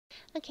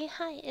Okay,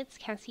 hi, it's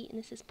Cassie, and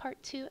this is part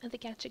 2 of the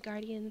Gacha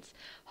Guardians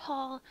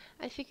haul.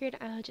 I figured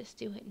I'll just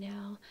do it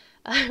now,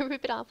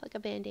 rip it off like a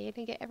band-aid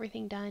and get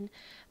everything done.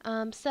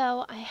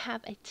 So I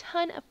have a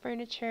ton of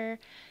furniture,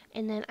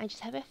 and then I just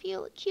have a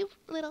few cute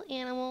little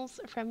animals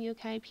from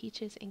Yokai,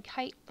 Peaches, and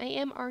Kite. I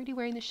am already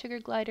wearing the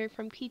sugar glider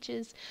from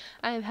Peaches.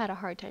 I have had a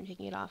hard time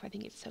taking it off. I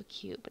think it's so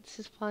cute, but this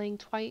is flying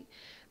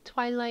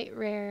Twilight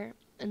Rare.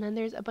 And then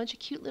there's a bunch of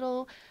cute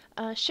little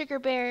sugar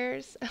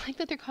bears. I like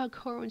that they're called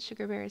Corwin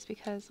sugar bears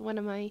because one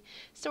of my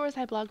stores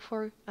I blog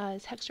for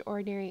is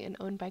Extraordinary and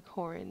owned by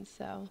Corwin.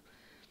 So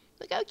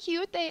look how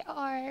cute they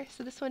are.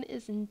 So this one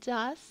is in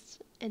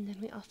dust, and then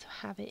we also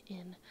have it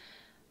in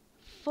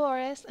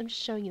forest. I'm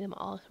just showing you them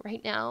all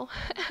right now.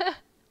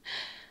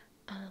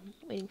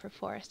 Waiting for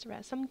forest to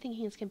rest. So I'm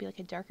thinking it's gonna be like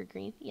a darker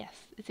green.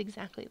 Yes, it's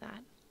exactly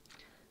that.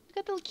 Look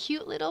at the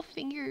cute little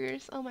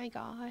fingers. Oh my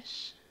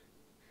gosh.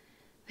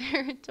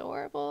 They're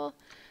adorable.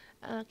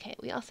 Okay,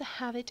 we also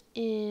have it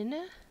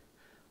in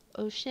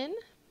ocean.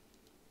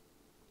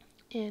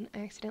 And I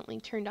accidentally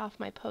turned off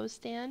my pose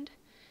stand.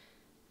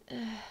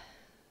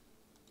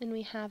 Then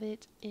we have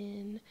it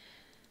in,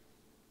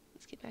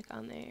 let's get back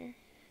on there,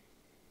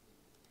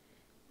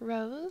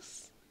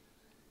 rose.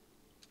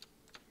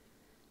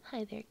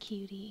 Hi there,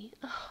 cutie.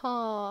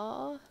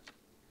 Aww.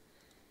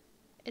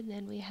 And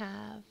then we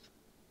have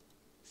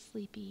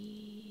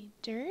sleepy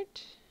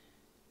dirt.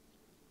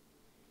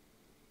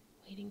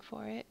 Waiting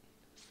for it.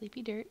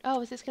 Sleepy dirt.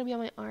 Oh, is this going to be on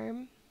my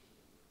arm?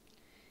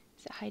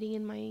 Is it hiding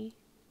in my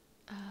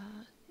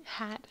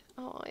hat?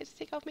 Oh, I have to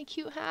take off my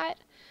cute hat.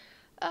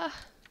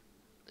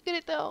 Look at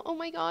it though. Oh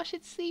my gosh,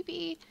 it's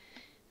sleepy.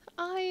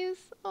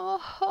 Eyes. Oh,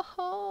 ho,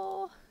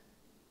 ho.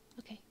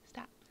 Okay,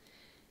 stop.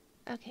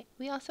 Okay,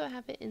 we also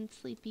have it in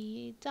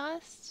sleepy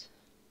dust.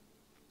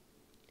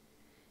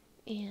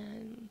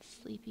 And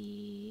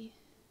sleepy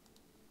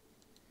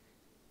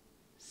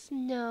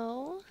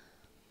snow.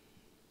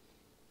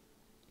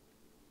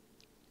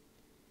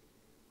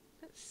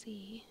 Let's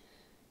see.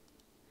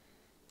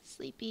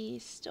 Sleepy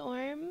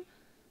storm.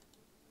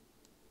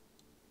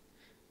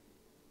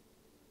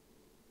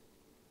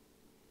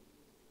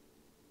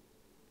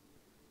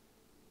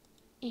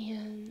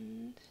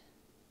 And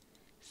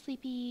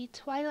sleepy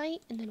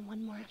twilight, and then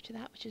one more after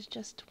that, which is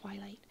just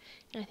twilight.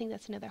 And I think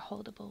that's another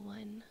holdable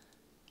one.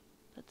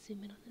 Let's zoom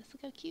in on this.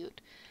 Look how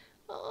cute.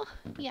 Oh,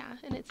 yeah,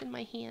 and it's in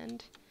my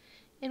hand.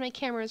 And my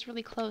camera is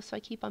really close, so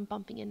I keep on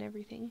bumping and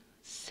everything.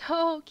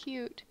 So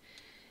cute.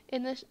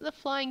 And the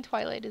flying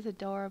twilight is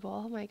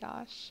adorable. Oh my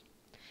gosh.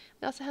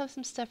 We also have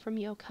some stuff from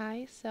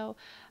Yokai. So,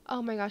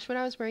 oh my gosh, when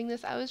I was wearing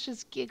this, I was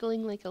just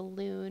giggling like a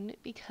loon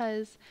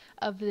because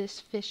of this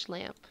fish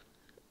lamp.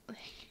 Oh,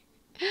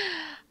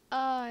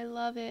 I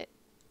love it.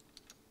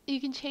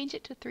 You can change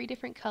it to 3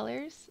 different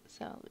colors.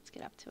 So let's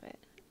get up to it.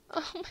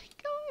 Oh my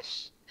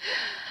gosh.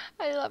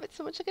 I love it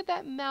so much. Look at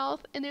that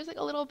mouth. And there's like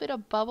a little bit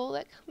of bubble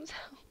that comes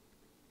out.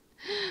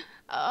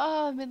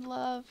 Oh, I'm in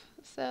love.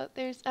 So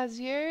there's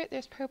azure,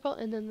 there's purple,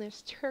 and then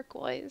there's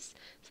turquoise.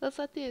 So let's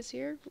let the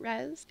azure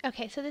res.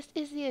 Okay, so this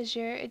is the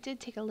azure. It did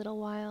take a little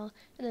while.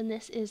 And then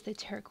this is the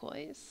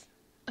turquoise.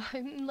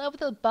 I'm in love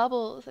with the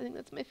bubbles. I think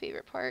that's my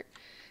favorite part.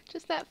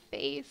 Just that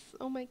face.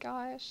 Oh my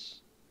gosh.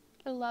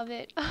 I love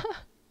it.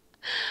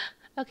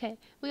 Okay,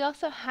 we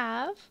also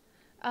have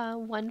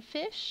one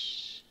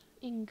fish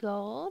in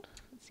gold.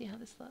 Let's see how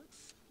this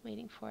looks.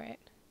 Waiting for it.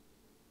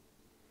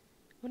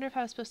 I wonder if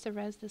I was supposed to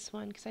res this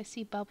one because I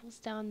see bubbles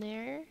down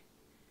there.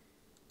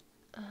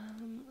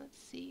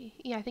 Let's see.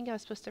 Yeah, I think I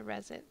was supposed to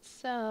res it.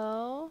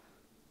 So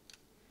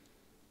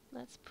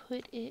let's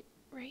put it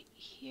right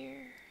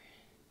here.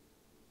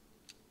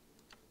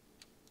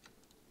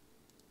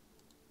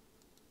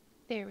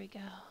 There we go.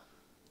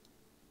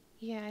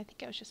 Yeah, I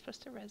think I was just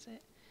supposed to res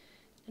it.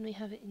 And we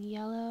have it in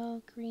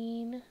yellow,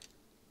 green.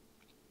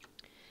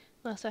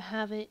 We also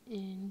have it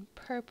in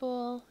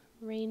purple,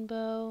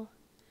 rainbow,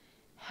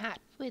 hat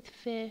with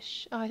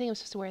fish. Oh, I think I'm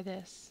supposed to wear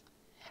this.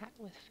 Hat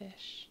with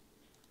fish.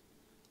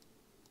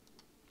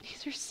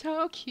 These are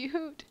so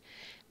cute.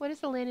 What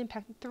is the land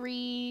impact?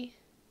 3,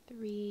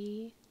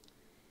 3,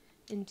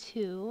 and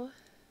 2.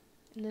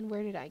 And then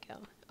where did I go?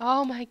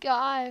 Oh my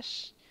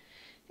gosh.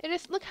 It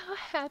is, look how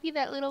happy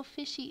that little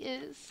fishy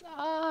is.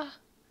 Ah,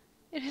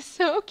 it is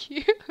so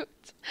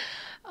cute.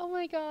 Oh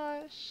my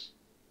gosh.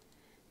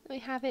 We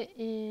have it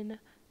in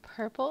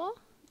purple.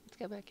 Let's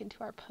go back into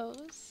our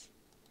pose.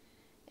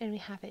 And we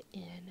have it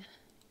in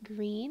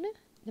green.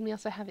 Then we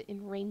also have it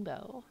in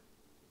rainbow.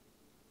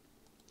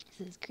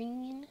 This is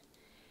green.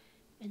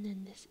 And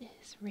then this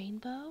is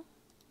rainbow.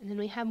 And then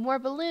we have more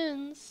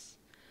balloons.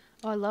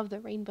 Oh, I love the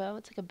rainbow.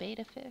 It's like a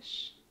betta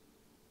fish.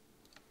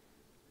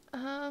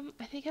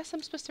 I guess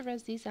I'm supposed to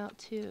res these out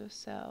too,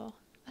 so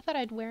I thought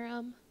I'd wear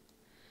them.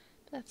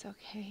 But that's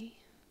okay.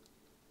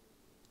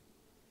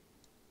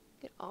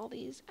 Get all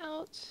these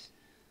out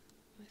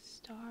with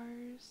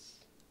stars.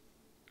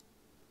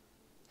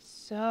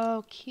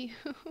 So cute.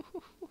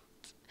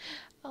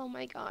 Oh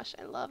my gosh,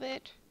 I love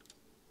it.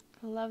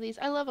 I love these.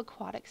 I love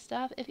aquatic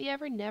stuff. If you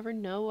ever never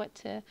know what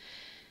to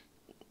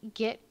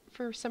get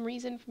for some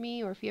reason for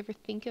me, or if you ever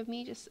think of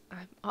me, just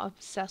I'm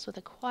obsessed with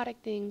aquatic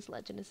things,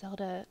 Legend of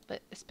Zelda,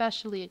 but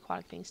especially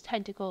aquatic things,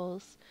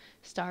 tentacles,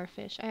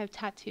 starfish. I have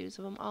tattoos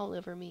of them all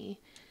over me.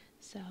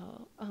 So,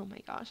 oh my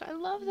gosh, I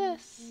love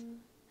this.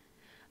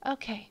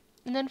 Okay,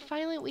 and then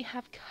finally we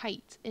have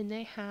KITE, and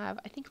they have,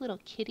 I think, little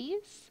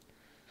kitties.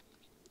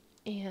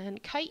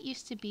 And KITE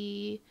used to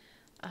be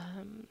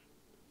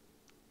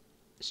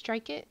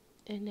Strike It,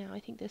 and now I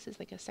think this is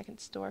like a second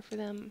store for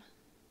them.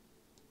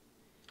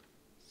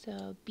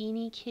 So,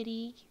 Beanie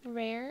Kitty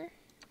rare.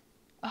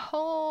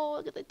 Oh,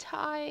 look at the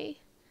tie.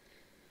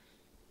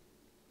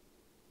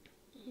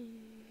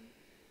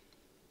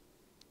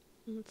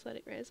 Let's let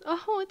it res.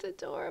 Oh, it's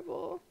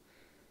adorable.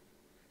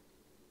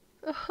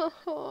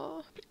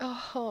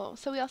 Oh,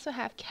 so we also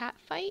have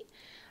Catfight.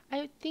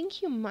 I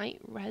think you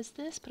might res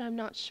this, but I'm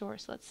not sure,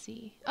 so let's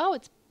see. Oh,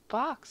 it's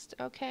boxed.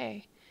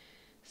 Okay.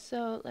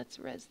 So let's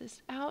res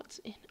this out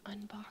and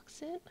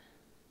unbox it.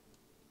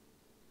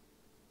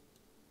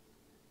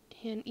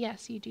 And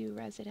yes, you do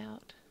res it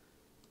out.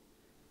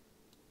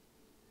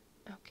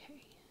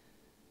 Okay.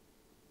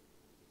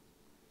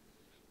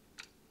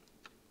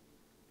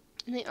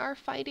 And they are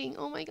fighting.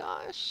 Oh my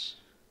gosh.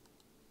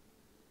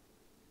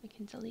 I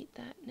can delete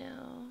that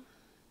now.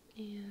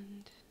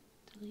 And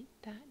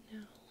delete that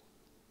now.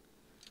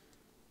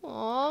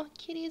 Aw,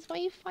 kitties, why are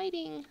you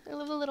fighting? I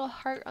love the little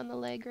heart on the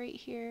leg right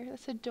here.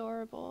 That's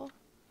adorable.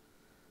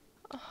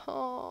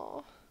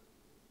 Oh.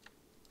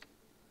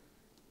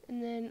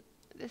 And then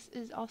this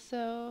is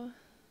also,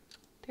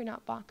 they're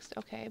not boxed,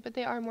 okay, but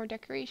they are more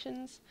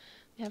decorations.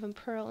 We have them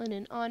pearl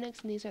and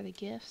onyx, and these are the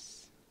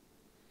gifts.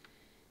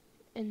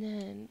 And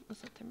then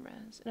let's let them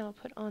res. And I'll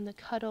put on the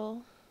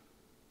cuddle.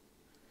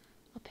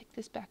 I'll pick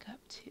this back up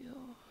too.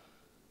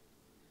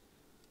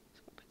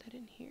 So I'll put that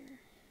in here.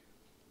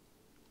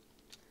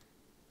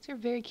 These are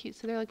very cute,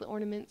 so they're like the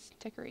ornaments,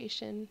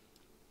 decoration.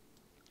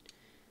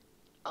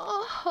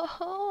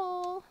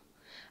 Oh,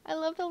 I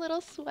love the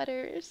little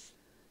sweaters.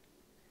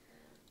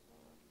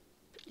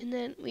 And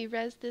then we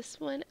res this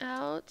one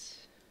out.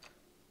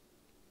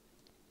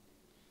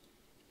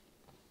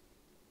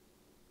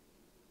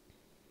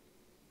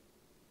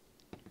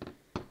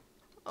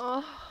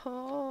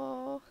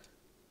 Oh,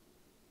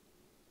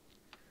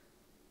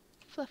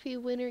 fluffy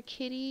winter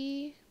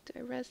kitty. Do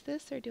I res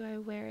this or do I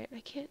wear it? I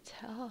can't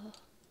tell.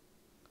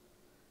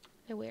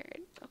 I wear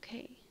it.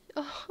 Okay.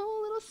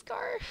 Oh, little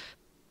scarf.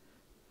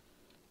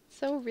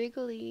 So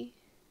wriggly.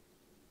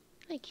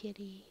 Hi,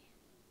 kitty.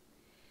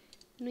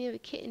 And we have a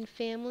kitten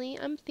family.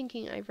 I'm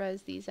thinking I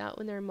res these out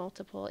when there are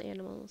multiple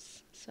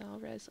animals. So I'll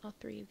res all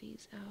 3 of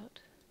these out.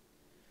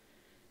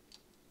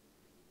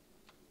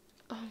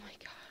 Oh my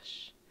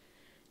gosh.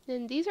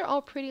 And these are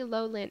all pretty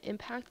low land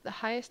impact. The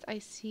highest I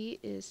see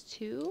is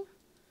 2.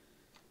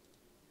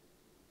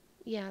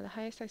 Yeah, the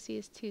highest I see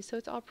is 2. So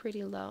it's all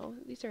pretty low.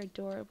 These are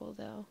adorable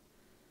though.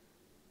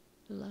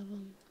 I love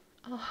them.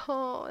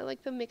 Oh, I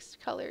like the mixed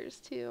colors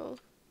too.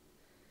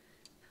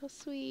 How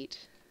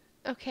sweet.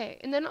 Okay,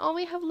 and then all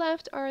we have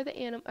left are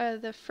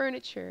the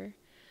furniture.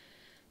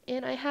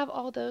 And I have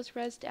all those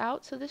resed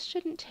out, so this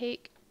shouldn't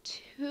take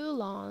too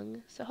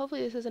long. So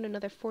hopefully this isn't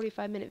another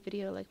 45-minute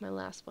video like my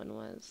last one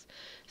was.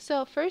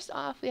 So first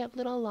off, we have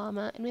little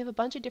llama, and we have a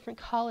bunch of different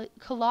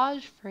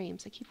collage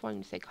frames. I keep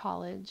wanting to say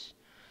college.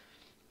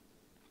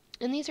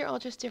 And these are all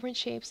just different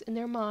shapes, and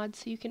they're mods,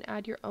 so you can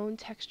add your own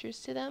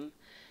textures to them.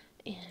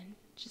 And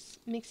just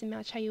mix and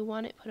match how you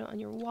want it, put it on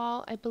your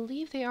wall. I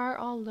believe they are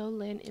all low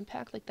land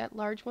impact, like that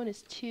large one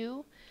is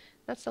 2.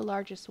 That's the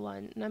largest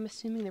one, and I'm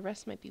assuming the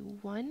rest might be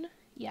 1.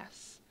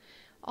 Yes.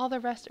 All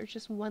the rest are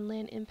just 1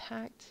 land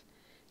impact.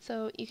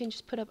 So you can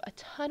just put up a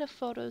ton of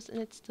photos and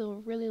it's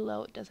still really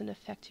low. It doesn't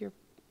affect your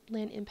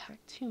land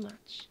impact too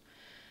much.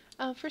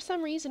 For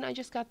some reason, I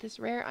just got this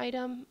rare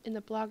item in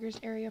the bloggers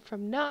area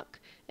from Nach,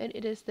 and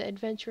it is the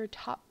Adventure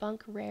Top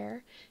Bunk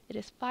Rare. It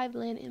is 5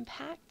 land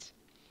impact.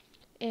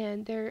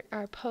 And there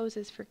are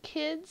poses for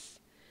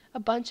kids, a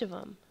bunch of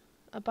them,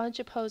 a bunch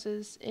of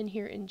poses in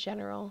here in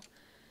general,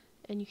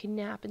 and you can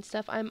nap and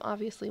stuff. I'm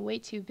obviously way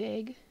too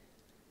big,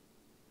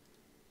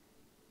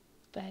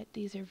 but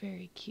these are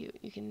very cute.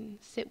 You can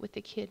sit with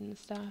the kid and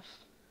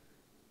stuff.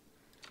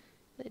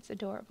 It's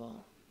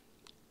adorable.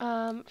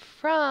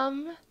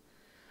 From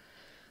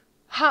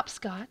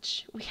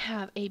Hopscotch, we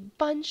have a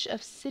bunch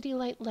of City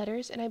Light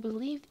letters, and I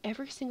believe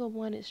every single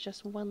one is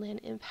just 1 land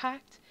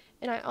impact.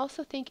 And I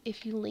also think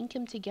if you link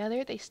them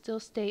together, they still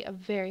stay a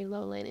very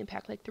low land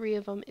impact. Like 3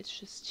 of them, it's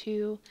just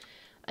 2.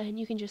 And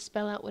you can just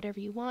spell out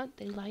whatever you want.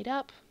 They light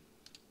up.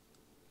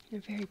 They're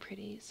very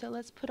pretty. So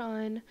let's put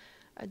on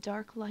a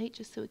dark light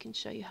just so we can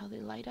show you how they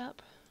light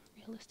up.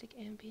 Realistic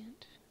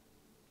ambient.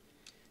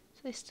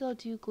 So they still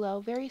do glow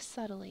very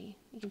subtly.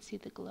 You can see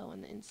the glow on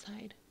the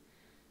inside.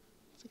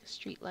 It's like a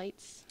street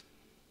lights.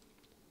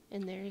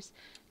 And there's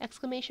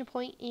exclamation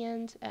point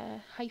and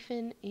a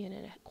hyphen and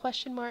a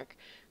question mark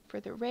for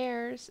the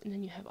rares, and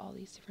then you have all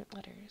these different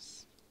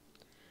letters.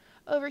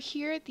 Over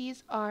here,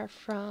 these are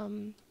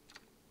from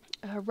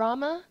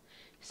Rama,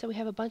 so we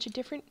have a bunch of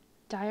different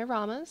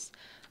dioramas.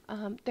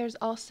 There's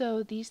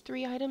also these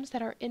 3 items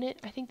that are in it.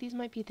 I think these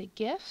might be the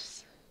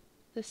gifts.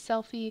 The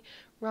selfie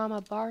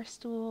Rama bar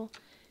stool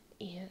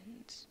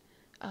and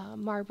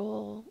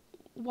marble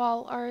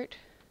wall art.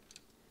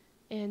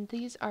 And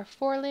these are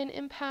 4 land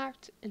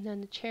impact, and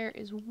then the chair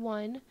is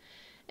 1.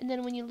 And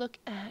then when you look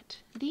at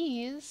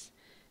these,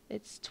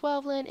 it's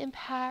 12 land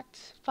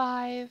impact,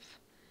 5,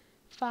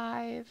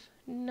 5,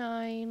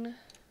 9,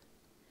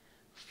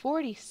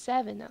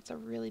 47. That's a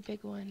really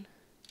big one.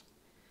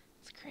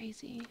 It's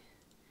crazy.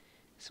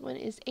 This one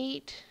is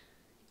 8,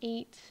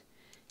 8,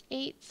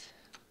 8,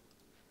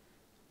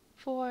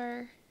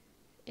 4,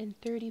 and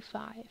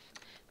 35.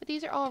 But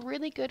these are all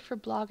really good for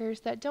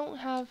bloggers that don't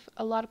have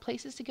a lot of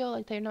places to go,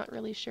 like they're not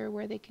really sure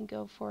where they can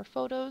go for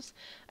photos.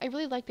 I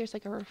really like there's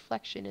like a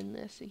reflection in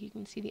this, so you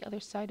can see the other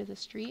side of the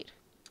street.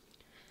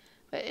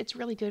 But it's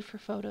really good for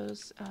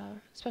photos,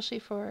 especially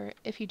for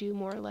if you do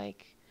more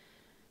like,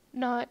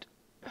 not,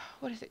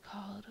 what is it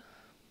called?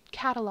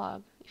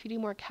 Catalog. If you do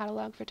more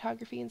catalog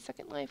photography in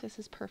Second Life, this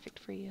is perfect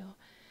for you.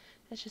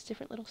 It's just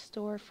different little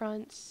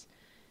storefronts.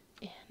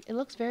 And it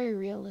looks very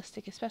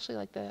realistic, especially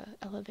like the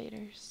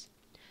elevators.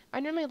 I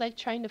normally like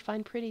trying to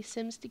find pretty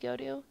sims to go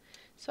to,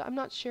 so I'm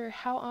not sure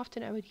how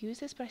often I would use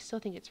this, but I still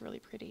think it's really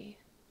pretty.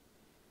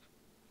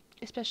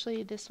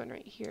 Especially this one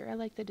right here. I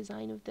like the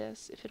design of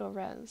this, if it'll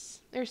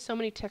res. There's so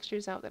many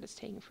textures out that it's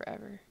taking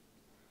forever.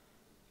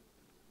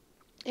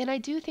 And I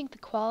do think the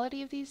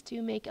quality of these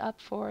do make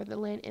up for the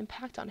land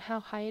impact on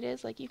how high it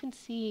is. Like you can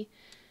see,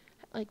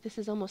 like this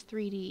is almost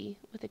 3D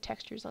with the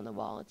textures on the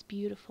wall. It's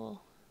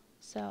beautiful.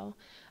 So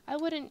I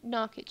wouldn't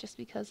knock it just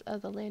because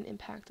of the land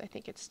impact. I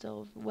think it's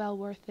still well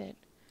worth it.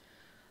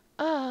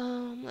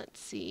 Let's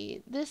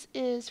see. This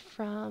is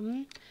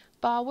from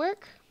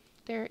Bauwerk.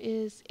 There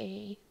is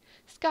a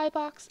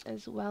skybox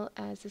as well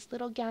as this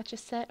little gacha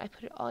set. I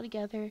put it all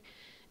together.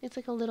 It's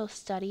like a little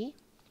study.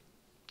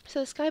 So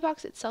the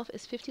skybox itself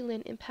is 50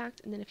 land impact,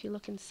 and then if you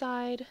look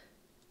inside,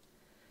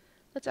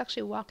 let's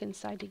actually walk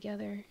inside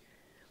together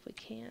if we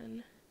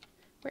can.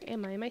 Where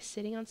am I? Am I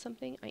sitting on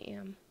something? I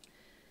am.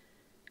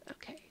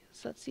 Okay,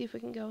 so let's see if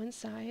we can go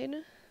inside.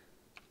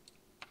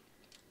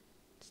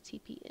 Let's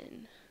TP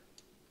in.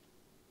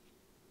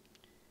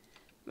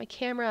 My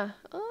camera.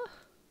 Oh,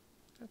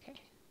 okay.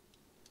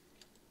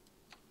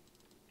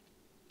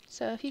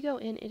 So if you go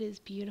in, it is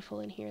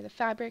beautiful in here. The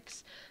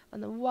fabrics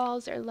on the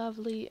walls are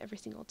lovely. Every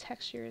single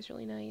texture is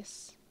really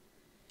nice.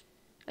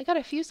 I got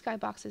a few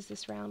skyboxes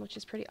this round, which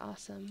is pretty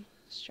awesome.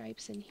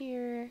 Stripes in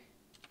here.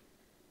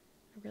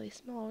 A really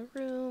small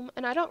room.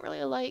 And I don't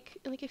really like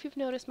if you've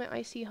noticed my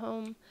IC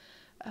home,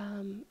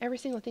 every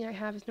single thing I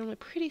have is normally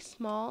pretty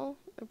small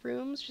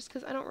rooms, just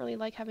because I don't really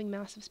like having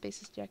massive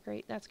spaces to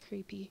decorate. That's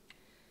creepy.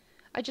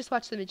 I just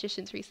watched The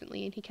Magicians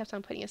recently, and he kept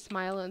on putting a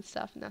smile on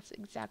stuff, and that's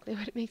exactly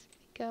what it makes me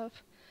think of.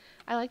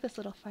 I like this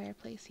little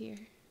fireplace here.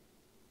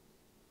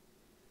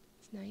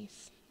 It's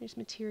nice. There's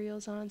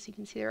materials on, so you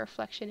can see the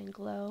reflection and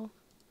glow.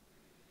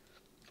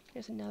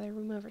 There's another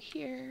room over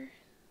here.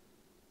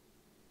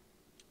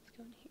 Let's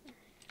go in here.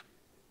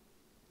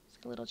 It's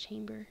like a little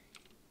chamber.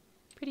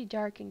 Pretty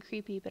dark and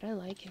creepy, but I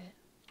like it.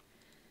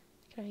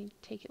 Can I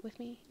take it with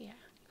me? Yeah,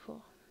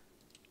 cool.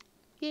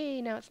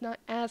 Yay, now it's not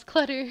as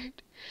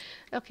cluttered.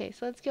 Okay,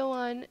 so let's go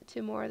on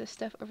to more of the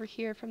stuff over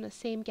here from the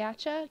same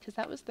gacha, because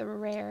that was the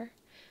rare,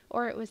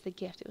 or it was the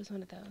gift. It was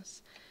one of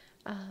those.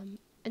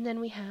 And then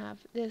we have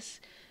this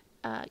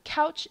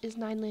couch is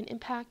 9 land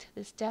impact.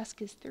 This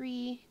desk is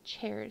 3.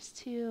 Chair is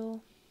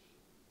 2.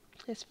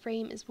 This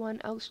frame is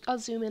 1. I'll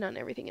zoom in on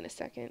everything in a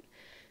second.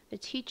 The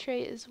tea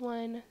tray is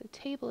 1. The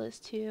table is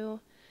 2.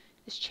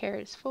 This chair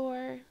is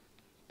 4.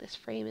 This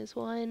frame is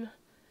 1.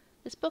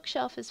 This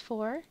bookshelf is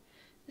 4.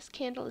 This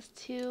candle is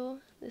 2.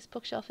 This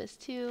bookshelf is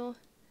 2.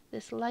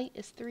 This light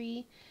is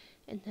 3.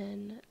 And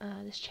then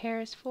this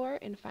chair is 4.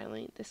 And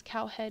finally, this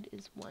cow head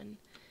is 1.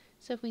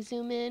 So if we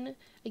zoom in,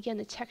 again,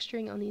 the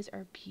texturing on these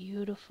are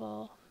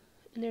beautiful.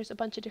 And there's a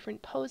bunch of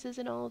different poses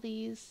in all of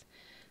these.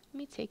 Let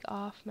me take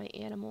off my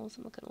animals.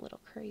 I'm looking a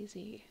little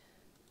crazy.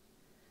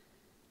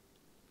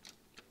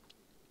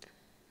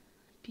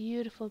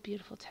 Beautiful,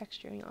 beautiful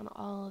texturing on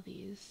all of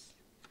these.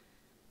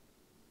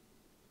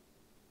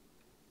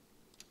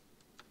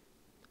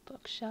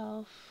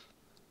 Bookshelf.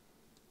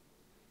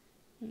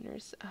 And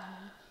there's,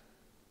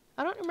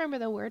 I don't remember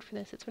the word for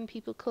this. It's when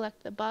people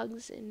collect the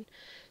bugs and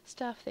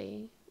stuff.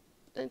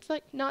 It's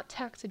like not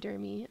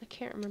taxidermy. I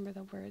can't remember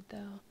the word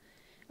though.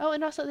 Oh,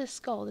 and also this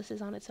skull. This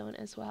is on its own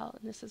as well.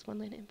 And this is 1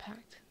 land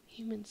impact.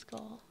 Human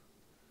skull.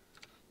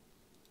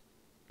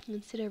 And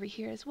then sit over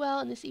here as well.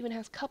 And this even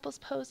has couples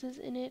poses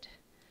in it.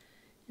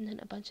 And then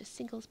a bunch of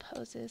singles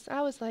poses. I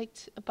always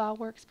liked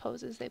bauwerk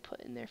poses they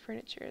put in their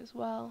furniture as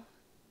well.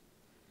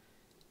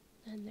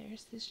 And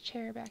there's this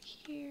chair back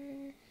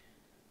here.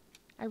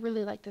 I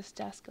really like this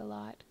desk a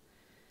lot.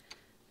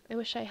 I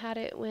wish I had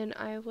it when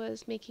I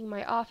was making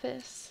my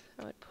office.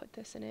 I would put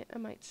this in it. I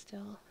might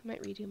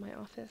redo my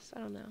office. I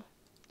don't know.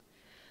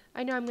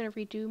 I know I'm going to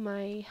redo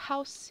my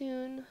house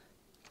soon.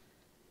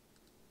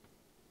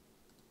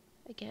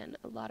 Again,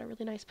 a lot of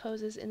really nice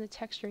poses, and the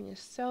texturing is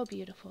so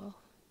beautiful.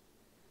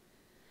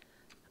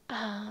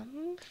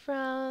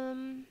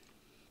 From...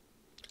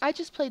 I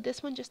just played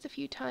this one just a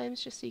few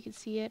times just so you can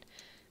see it.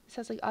 It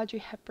says like Audrey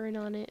Hepburn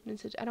on it, and it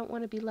says, I don't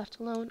want to be left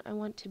alone, I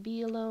want to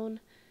be alone.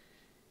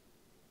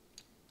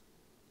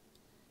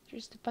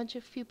 Just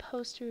a few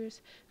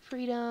posters.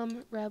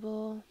 Freedom,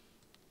 rebel.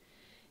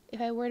 If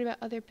I worried about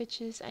other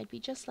bitches, I'd be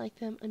just like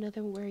them,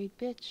 another worried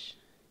bitch.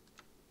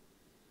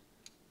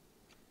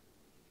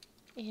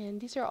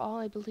 And these are all,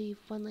 I believe,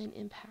 one land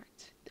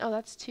impact. Oh,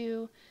 that's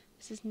 2.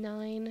 This is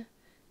 9.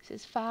 This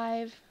is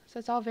 5. So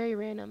it's all very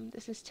random.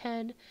 This is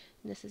 10,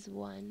 and this is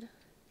 1.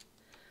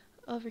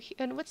 Over here,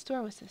 and what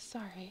store was this?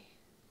 Sorry.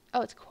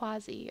 Oh, it's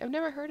Quasi. I've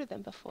never heard of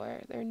them before.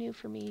 They're new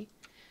for me.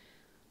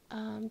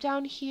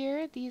 Down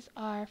here, these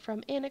are from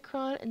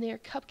Anachron, and they are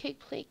cupcake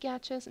plate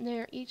gachas, and they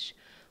are each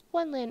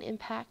 1 land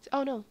impact.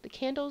 Oh no, the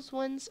candles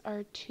ones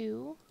are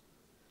 2.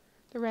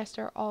 The rest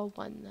are all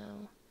 1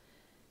 though.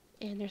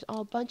 And there's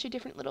all a bunch of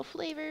different little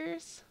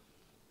flavors.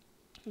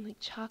 And like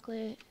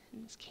chocolate,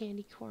 and this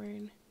candy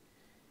corn.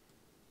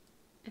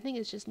 I think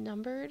it's just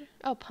numbered.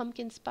 Oh,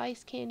 pumpkin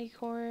spice candy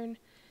corn,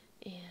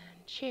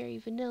 and cherry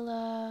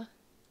vanilla,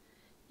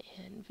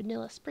 and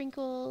vanilla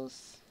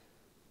sprinkles,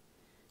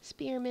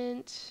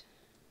 spearmint,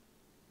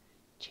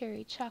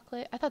 cherry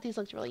chocolate. I thought these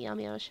looked really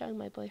yummy. I was showing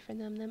my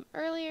boyfriend them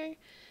earlier.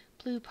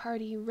 Blue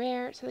party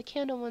rare. So the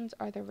candle ones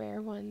are the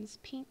rare ones.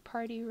 Pink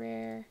party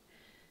rare.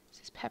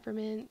 This is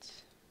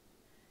peppermint.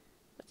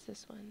 What's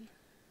this one?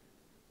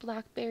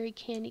 Blackberry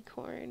candy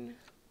corn.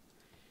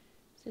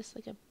 Is this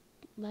like a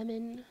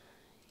lemon?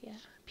 Yeah.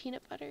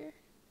 Peanut butter?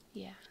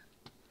 Yeah.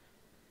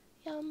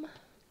 Yum.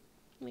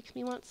 Makes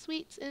me want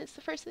sweets, and it's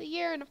the first of the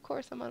year, and of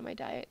course I'm on my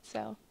diet,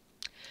 so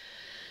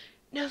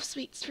no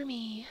sweets for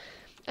me.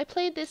 I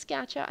played this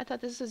gacha. I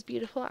thought this was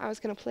beautiful. I was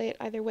going to play it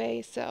either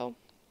way, so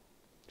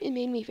it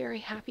made me very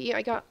happy.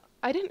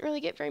 I didn't really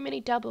get very many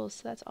doubles,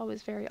 so that's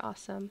always very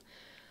awesome.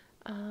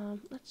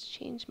 Let's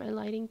change my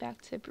lighting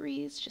back to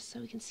breeze just so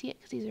we can see it,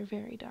 because these are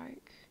very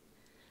dark.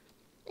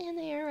 And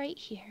they are right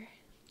here.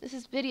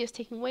 This video is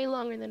taking way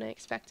longer than I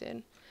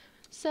expected.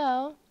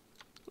 So,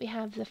 we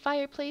have the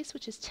fireplace,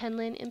 which is 10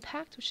 land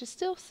impact, which is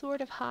still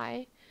sort of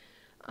high.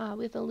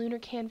 We have the lunar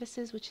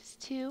canvases, which is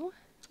 2.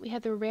 We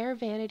have the rare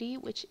vanity,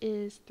 which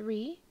is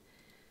 3.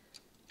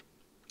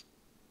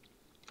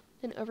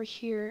 Then over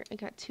here, I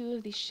got 2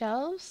 of these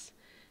shelves.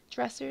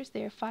 Dressers,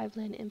 they are 5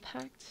 land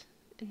impact.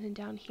 And then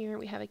down here,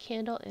 we have a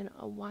candle and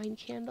a wine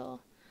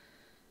candle.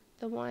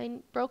 The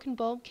wine broken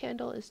bulb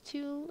candle is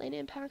 2 land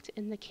impact,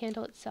 and the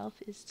candle itself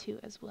is 2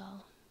 as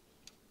well.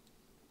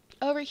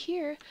 Over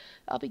here,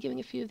 I'll be giving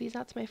a few of these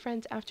out to my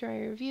friends after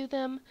I review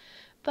them,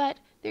 but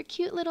they're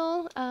cute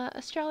little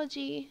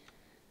astrology,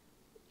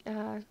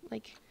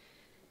 like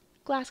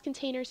glass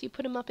containers. You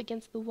put them up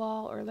against the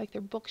wall, or like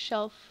they're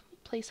bookshelf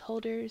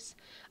placeholders.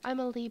 I'm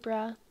a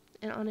Libra,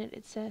 and on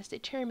it says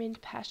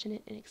determined,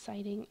 passionate, and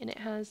exciting, and it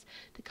has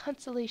the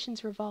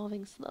constellations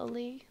revolving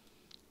slowly.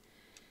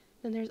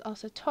 Then there's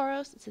also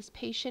Taurus. It says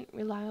patient,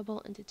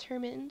 reliable, and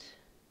determined.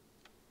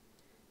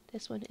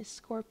 This one is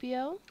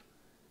Scorpio.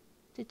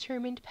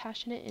 Determined,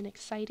 passionate, and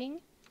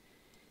exciting.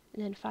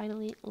 And then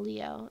finally,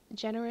 Leo.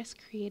 Generous,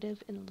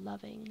 creative, and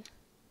loving.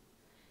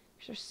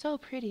 These are so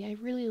pretty. I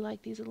really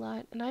like these a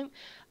lot. And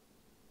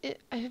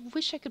I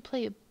wish I could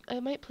play.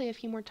 I might play a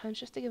few more times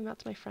just to give them out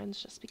to my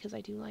friends, just because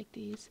I do like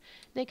these.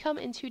 They come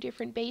in 2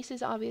 different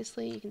bases,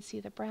 obviously. You can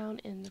see the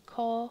brown and the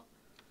coal.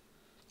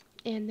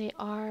 And they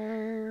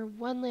are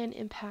 1 land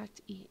impact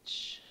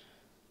each.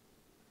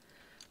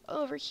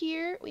 Over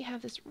here, we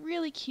have this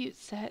really cute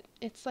set.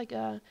 It's like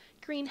a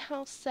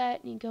greenhouse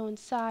set, and you go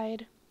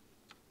inside.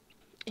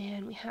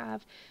 And we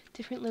have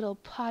different little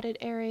potted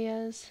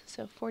areas.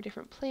 So 4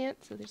 different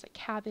plants. So there's like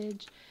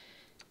cabbage.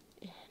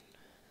 And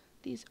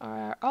these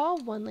are all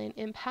 1 land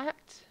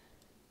impact.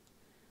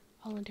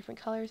 All in different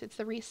colors. It's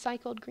the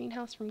recycled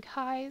greenhouse from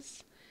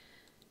KITE.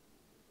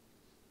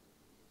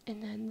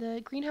 And then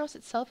the greenhouse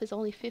itself is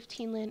only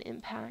 15 land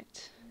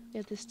impact. We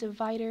have this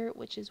divider,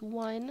 which is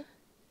 1.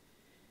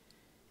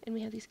 And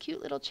we have these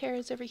cute little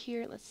chairs over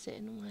here. Let's sit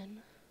in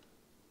one.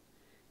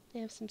 They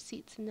have some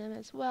seats in them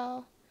as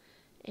well.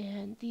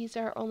 And these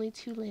are only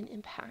 2 land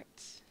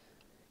impact.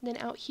 And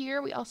then out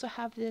here, we also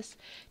have this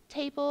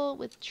table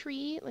with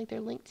tree, like they're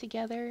linked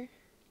together.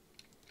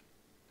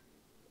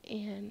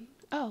 And,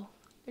 oh,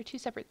 they're 2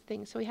 separate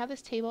things. So we have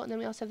this table, and then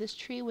we also have this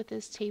tree with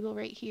this table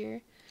right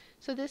here.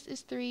 So this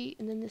is 3,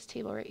 and then this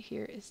table right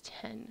here is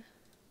 10.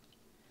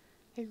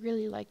 I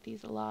really like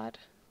these a lot.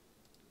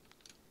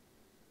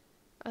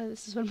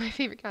 This is one of my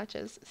favorite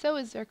gachas. So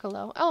is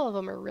Zerkalo. All of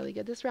them are really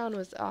good. This round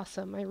was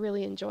awesome. I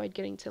really enjoyed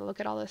getting to look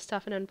at all this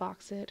stuff and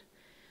unbox it.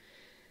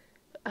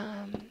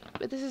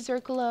 But this is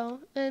Zerkalo,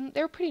 and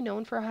they're pretty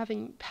known for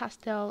having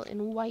pastel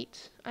and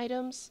white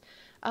items.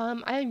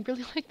 I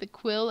really like the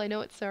quill. I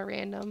know it's so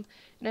random.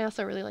 And I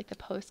also really like the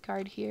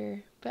postcard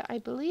here. But I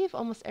believe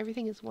almost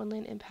everything is 1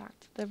 land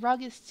impact. The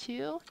rug is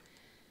 2,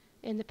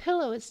 and the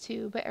pillow is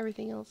 2, but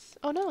everything else...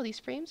 Oh no, these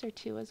frames are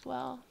 2 as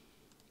well.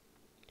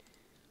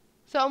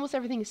 So almost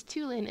everything is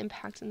 2 land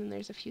impact, and then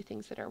there's a few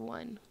things that are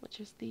 1, which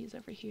is these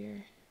over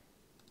here.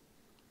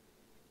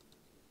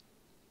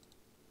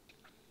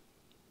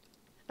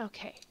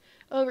 Okay,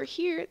 over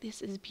here,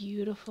 this is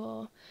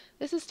beautiful.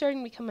 This is starting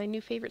to become my new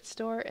favorite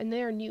store, and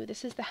they are new.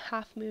 This is the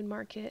Half Moon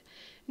Market,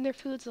 and their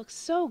foods look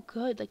so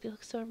good. Like, they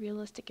look so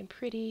realistic and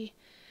pretty.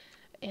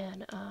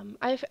 And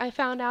I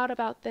found out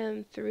about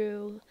them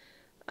through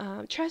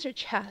Treasure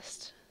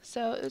Chest,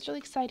 so it was really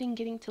exciting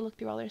getting to look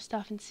through all their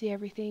stuff and see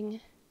everything.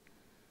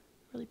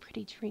 Really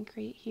pretty drink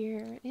right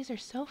here. These are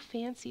so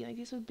fancy. Like,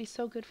 these would be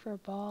so good for a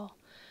ball.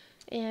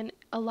 And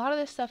a lot of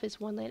this stuff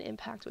is one land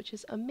impact, which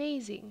is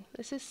amazing.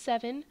 This is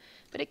 7,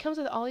 but it comes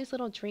with all these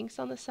little drinks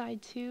on the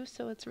side too,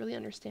 so it's really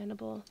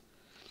understandable.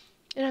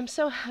 And I'm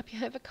so happy I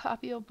have a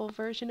copyable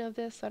version of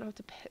this, so I don't have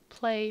to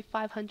play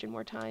 500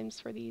 more times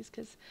for these,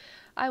 because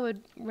I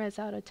would res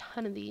out a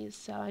ton of these,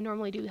 so I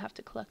normally do have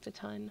to collect a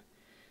ton.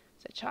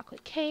 There's a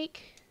chocolate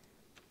cake.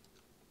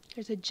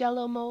 There's a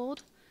jello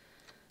mold.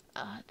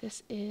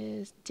 This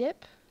is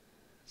dip.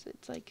 So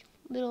it's like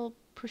little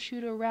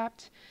prosciutto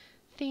wrapped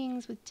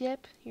things with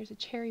dip. Here's a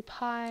cherry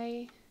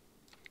pie,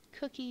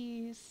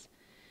 cookies.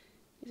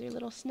 These are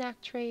little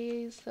snack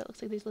trays. That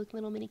looks like these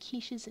little mini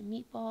quiches and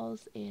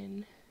meatballs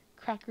and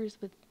crackers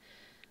with,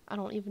 I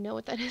don't even know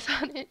what that is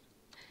on it,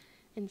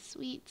 and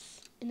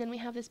sweets. And then we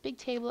have this big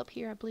table up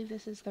here. I believe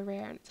this is the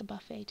rare, and it's a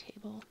buffet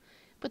table.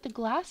 But the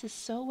glass is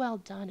so well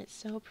done. It's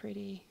so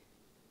pretty.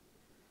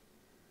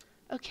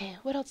 Okay,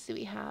 what else do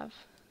we have?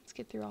 Let's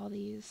get through all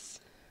these.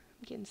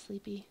 I'm getting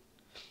sleepy.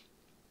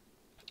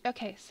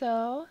 Okay,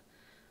 so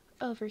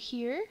over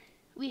here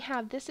we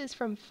have, this is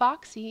from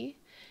Foxy,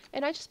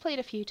 and I just played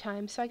a few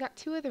times, so I got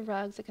 2 of the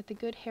rugs. I got the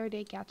Good Hair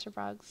Day Gacha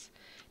rugs.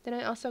 Then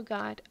I also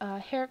got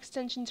hair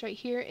extensions right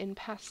here in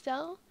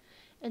pastel,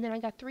 and then I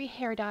got 3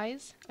 hair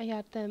dyes. I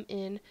got them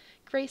in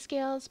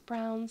grayscales,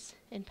 browns,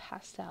 and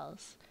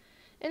pastels.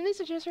 And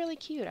these are just really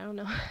cute. I don't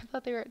know. I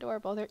thought they were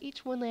adorable. They're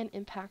each 1 land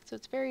impact, so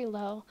it's very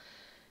low.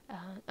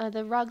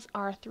 The rugs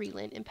are 3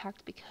 land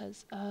impact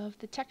because of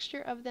the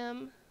texture of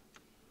them.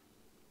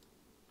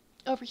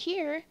 Over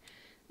here,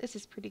 this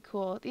is pretty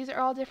cool. These are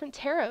all different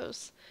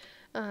tarots.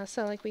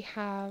 So like we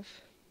have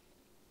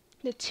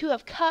the 2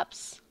 of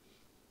Cups,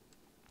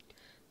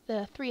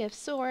 the 3 of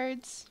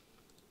Swords,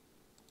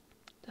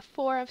 the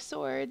 4 of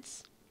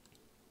Swords,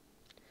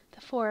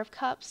 the 4 of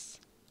Cups.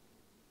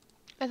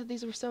 I thought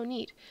these were so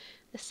neat.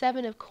 The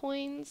 7 of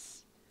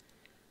Coins,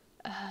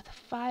 the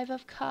 5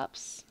 of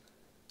Cups.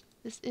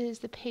 This is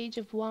the Page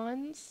of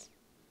Wands.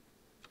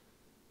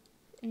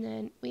 And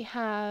then we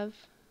have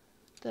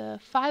the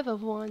 5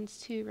 of Wands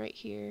too right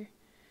here.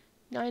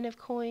 9 of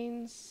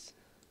Coins.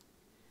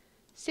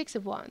 6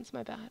 of Wands,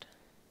 my bad.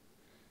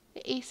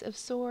 The Ace of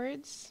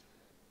Swords.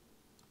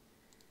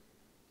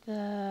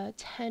 The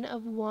 10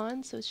 of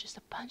Wands, so it's just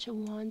a bunch of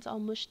wands all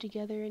mushed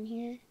together in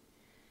here. And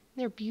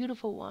they're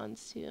beautiful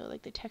wands too,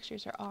 like the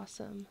textures are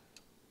awesome.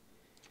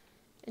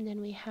 And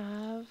then we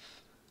have,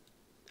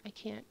 I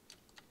can't,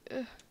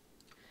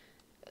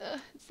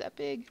 it's that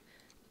big.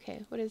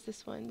 Okay, what is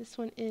this one? This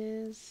one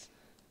is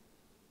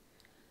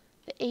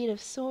the 8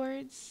 of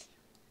Swords,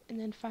 and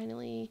then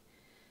finally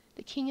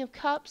the King of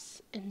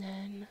Cups, and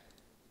then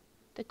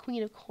the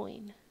Queen of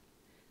Coin.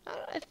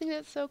 I think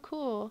that's so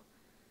cool.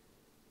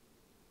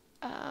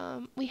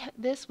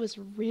 This was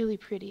really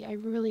pretty. I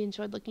really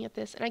enjoyed looking at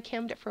this, and I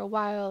cammed it for a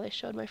while. I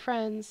showed my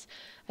friends.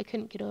 I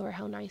couldn't get over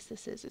how nice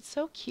this is. It's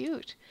so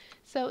cute.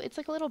 So it's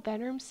like a little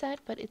bedroom set,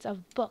 but it's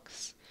of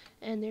books,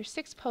 and there's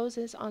 6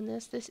 poses on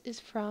this. This is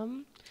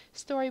from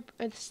this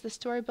is the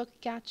Storybook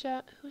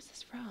Gacha. Who is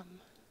this from?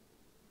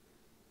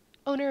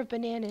 Owner of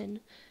BananaN.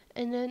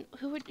 And then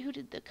who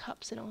did the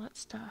cups and all that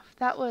stuff?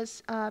 That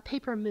was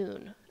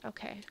papermoon.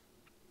 Okay.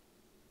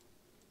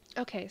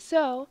 Okay,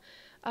 so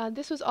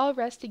this was all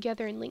res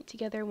together and linked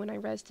together when I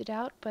resed it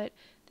out, but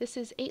this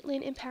is 8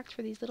 land impact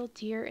for these little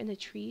deer in the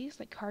trees,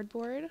 like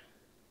cardboard.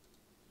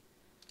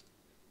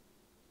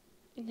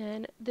 And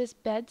then this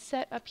bed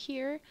set up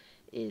here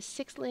is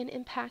 6 land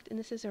impact, and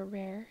this is a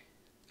rare.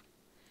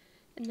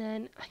 And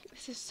then,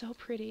 this is so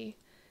pretty.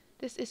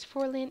 This is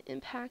 4 land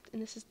impact,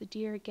 and this is the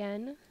deer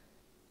again.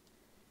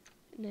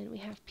 And then we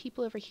have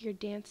people over here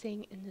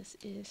dancing, and this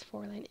is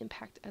 4 land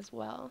impact as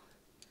well.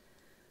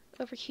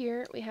 Over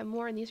here we have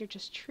more, and these are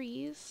just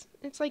trees.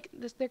 It's like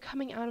this, they're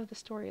coming out of the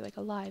story like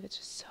alive. It's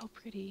just so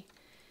pretty.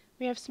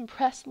 We have some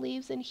pressed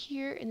leaves in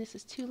here, and this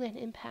is 2 land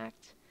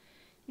impact.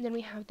 And then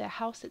we have the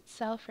house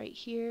itself right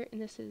here, and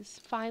this is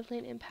 5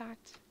 land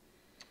impact.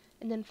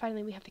 And then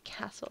finally we have the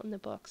castle in the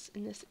books,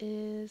 and this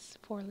is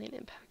 4 land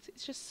impact.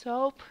 It's just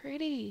so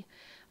pretty.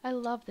 I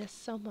love this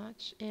so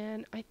much,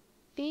 and I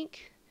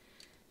think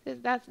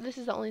this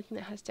is the only thing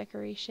that has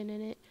decoration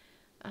in it.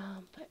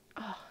 But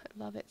oh, I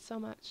love it so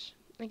much.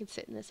 I could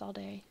sit in this all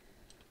day.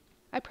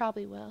 I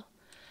probably will.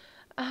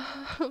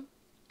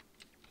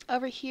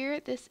 Over here,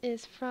 this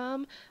is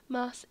from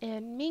Moss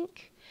and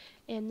Mink,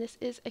 and this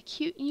is a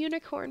cute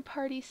unicorn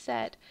party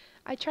set.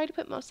 I tried to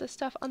put most of the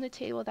stuff on the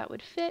table that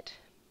would fit,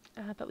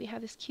 but we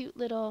have this cute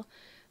little,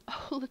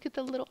 oh, look at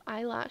the little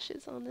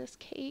eyelashes on this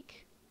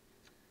cake.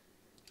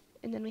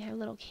 And then we have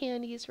little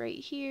candies right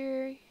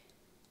here.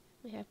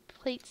 We have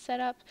plates set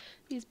up,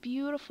 these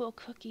beautiful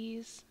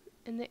cookies.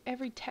 And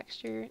every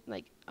texture,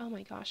 like, oh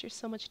my gosh, there's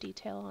so much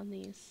detail on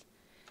these.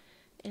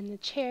 And the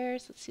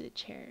chairs, let's see the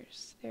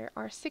chairs. There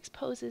are 6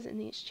 poses in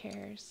these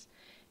chairs.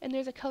 And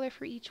there's a color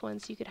for each one,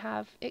 so you could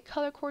have it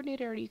color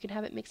coordinated or you could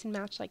have it mix and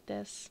match like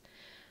this.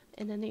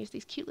 And then there's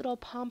these cute little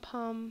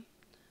pom-pom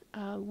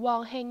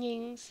wall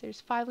hangings. There's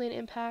 5 land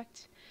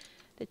impact.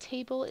 The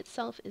table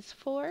itself is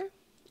 4,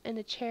 and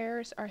the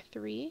chairs are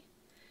 3.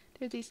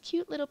 There are these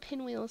cute little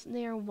pinwheels, and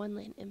they are 1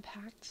 land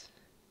impact.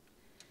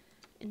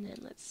 And then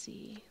let's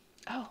see.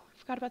 Oh, I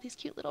forgot about these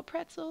cute little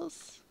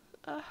pretzels.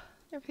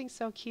 Everything's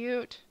so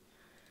cute.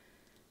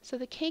 So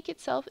the cake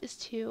itself is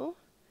 2.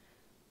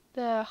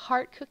 The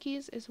heart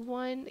cookies is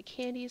 1. The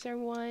candies are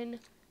 1.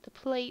 The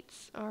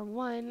plates are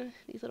 1.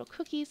 These little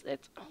cookies,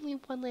 it's only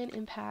 1 land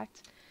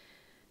impact.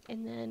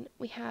 And then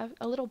we have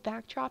a little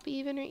backdrop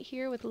even right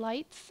here with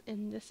lights,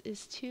 and this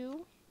is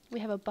 2. We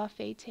have a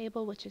buffet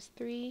table, which is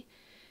 3.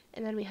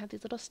 And then we have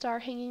these little star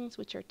hangings,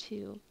 which are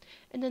 2.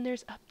 And then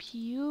there's a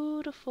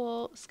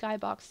beautiful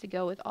skybox to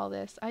go with all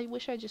this. I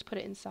wish I just put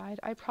it inside.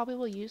 I probably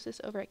will use this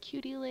over at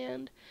Cutie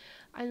Land.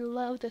 I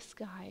love the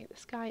sky. The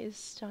sky is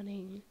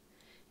stunning.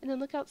 And then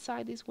look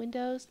outside these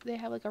windows. They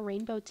have like a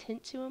rainbow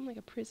tint to them, like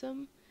a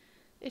prism.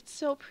 It's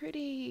so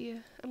pretty.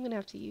 I'm going to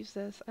have to use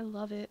this. I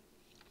love it.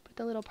 Put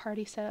the little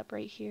party setup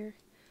right here.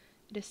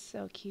 It is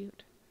so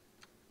cute.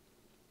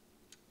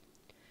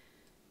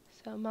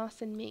 So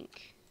Moss and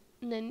Mink.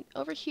 And then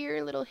over here,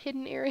 a little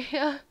hidden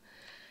area.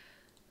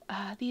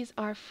 These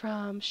are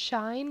from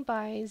Shine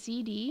by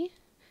ZD.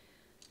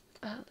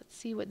 Let's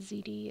see what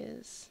ZD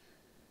is.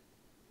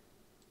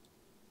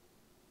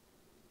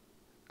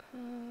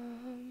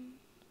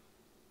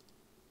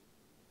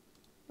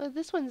 Well,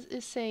 this one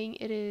is saying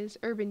it is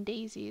Urban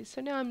Daisies,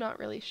 so now I'm not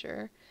really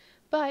sure.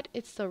 But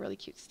it's still really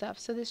cute stuff.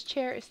 So this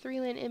chair is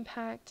 3 land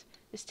impact.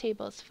 This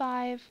table is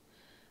 5.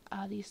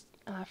 These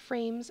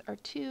frames are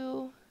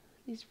 2.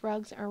 These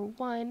rugs are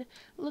 1.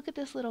 Look at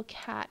this little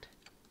cat.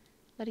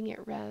 Letting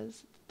it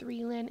res.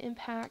 3 land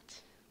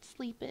impact.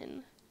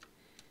 Sleeping.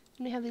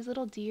 And we have these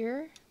little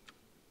deer.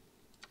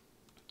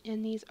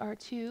 And these are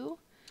 2.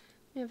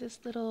 We have this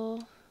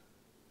little,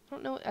 I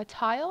don't know, a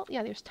tile?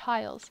 Yeah, there's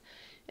tiles.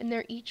 And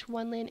they're each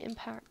 1 land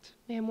impact.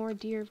 We have more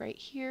deer right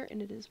here,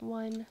 and it is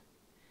 1.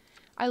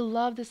 I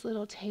love this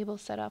little table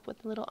setup with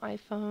the little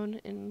iPhone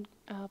and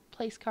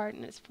place card,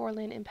 and it's 4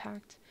 land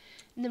impact.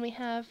 And then we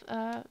have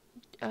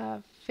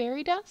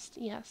fairy dust,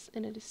 yes,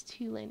 and it is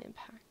 2 land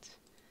impact.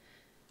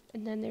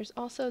 And then there's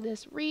also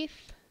this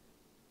wreath,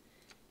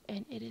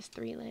 and it is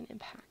 3 land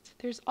impact.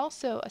 There's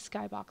also a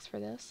skybox for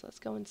this. Let's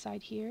go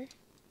inside here.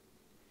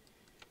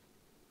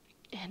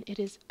 And it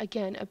is,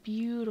 again, a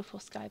beautiful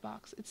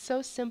skybox. It's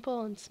so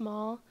simple and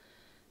small.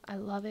 I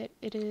love it.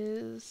 It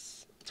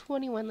is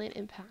 21 land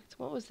impact.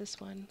 What was this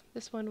one?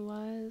 This one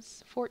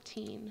was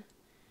 14.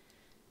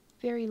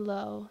 Very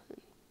low.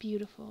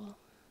 Beautiful.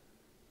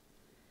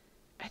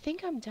 I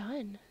think I'm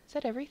done. Is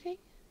that everything?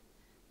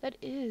 That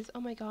is. Oh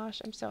my gosh,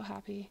 I'm so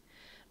happy.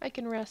 I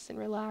can rest and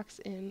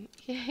relax and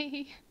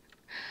yay.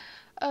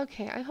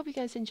 Okay, I hope you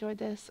guys enjoyed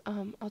this.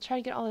 I'll try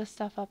to get all this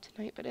stuff up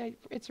tonight, but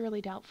it's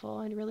really doubtful.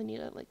 I really need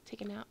to like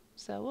take a nap,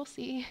 so we'll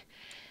see.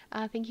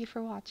 Thank you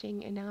for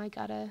watching, and now I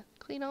gotta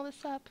clean all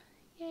this up.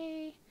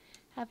 Yay!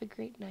 Have a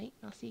great night.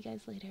 I'll see you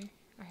guys later.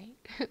 Alright,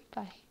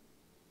 bye.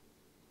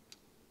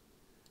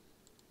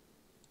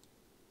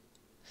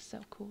 So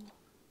cool.